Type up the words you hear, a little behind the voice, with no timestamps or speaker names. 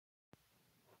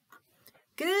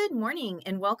Good morning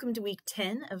and welcome to week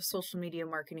 10 of Social Media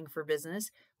Marketing for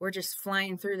Business. We're just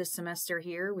flying through the semester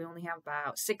here. We only have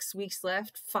about 6 weeks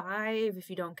left, 5 if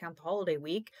you don't count the holiday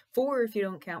week, 4 if you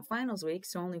don't count finals week,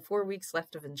 so only 4 weeks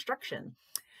left of instruction.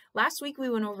 Last week we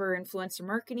went over influencer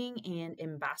marketing and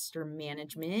ambassador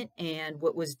management, and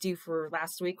what was due for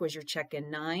last week was your check-in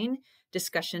 9,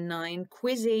 discussion 9,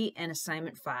 quiz 8, and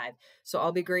assignment 5. So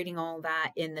I'll be grading all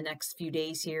that in the next few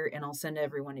days here, and I'll send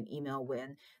everyone an email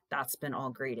when that's been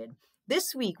all graded.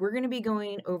 This week, we're going to be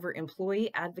going over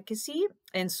employee advocacy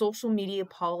and social media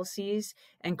policies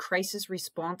and crisis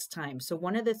response time. So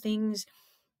one of the things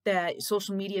that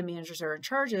social media managers are in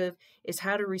charge of is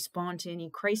how to respond to any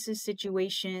crisis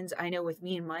situations. I know with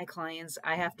me and my clients,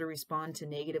 I have to respond to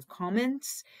negative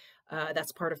comments.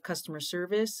 That's part of customer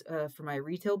service for my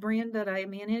retail brand that I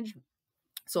manage.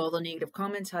 So all the negative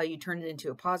comments, how you turn it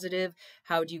into a positive,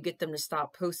 how do you get them to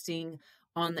stop posting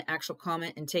on the actual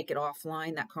comment and take it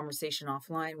offline, that conversation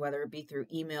offline, whether it be through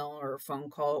email or phone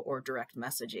call or direct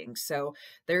messaging. So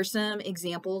there's some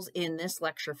examples in this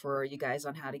lecture for you guys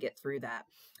on how to get through that.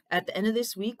 At the end of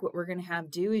this week, what we're going to have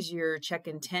do is your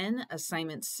check-in 10,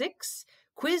 assignment 6,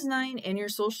 quiz 9, and your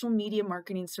social media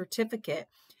marketing certificate.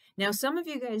 Now, some of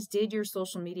you guys did your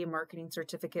social media marketing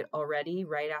certificate already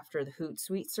right after the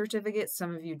Hootsuite certificate.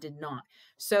 Some of you did not.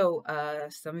 So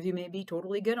some of you may be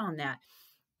totally good on that.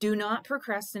 Do not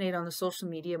procrastinate on the social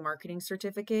media marketing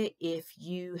certificate if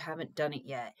you haven't done it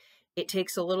yet. It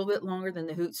takes a little bit longer than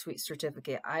the Hootsuite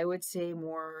certificate. I would say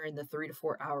more in the 3 to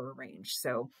 4 hour range.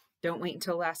 So don't wait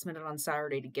until last minute on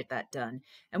Saturday to get that done.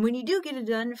 And when you do get it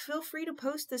done, feel free to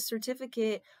post this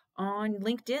certificate on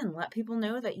LinkedIn. Let people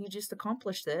know that you just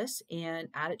accomplished this and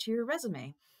add it to your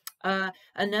resume.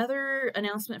 Another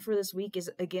announcement for this week is,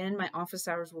 again, my office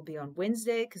hours will be on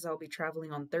Wednesday because I'll be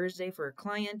traveling on Thursday for a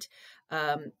client.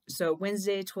 So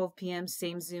Wednesday, 12 p.m.,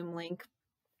 same Zoom link.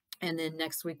 And then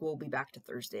next week, we'll be back to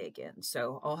Thursday again.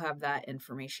 So I'll have that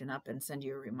information up and send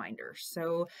you a reminder.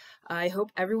 So I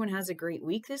hope everyone has a great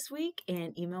week this week,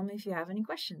 and email me if you have any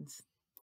questions.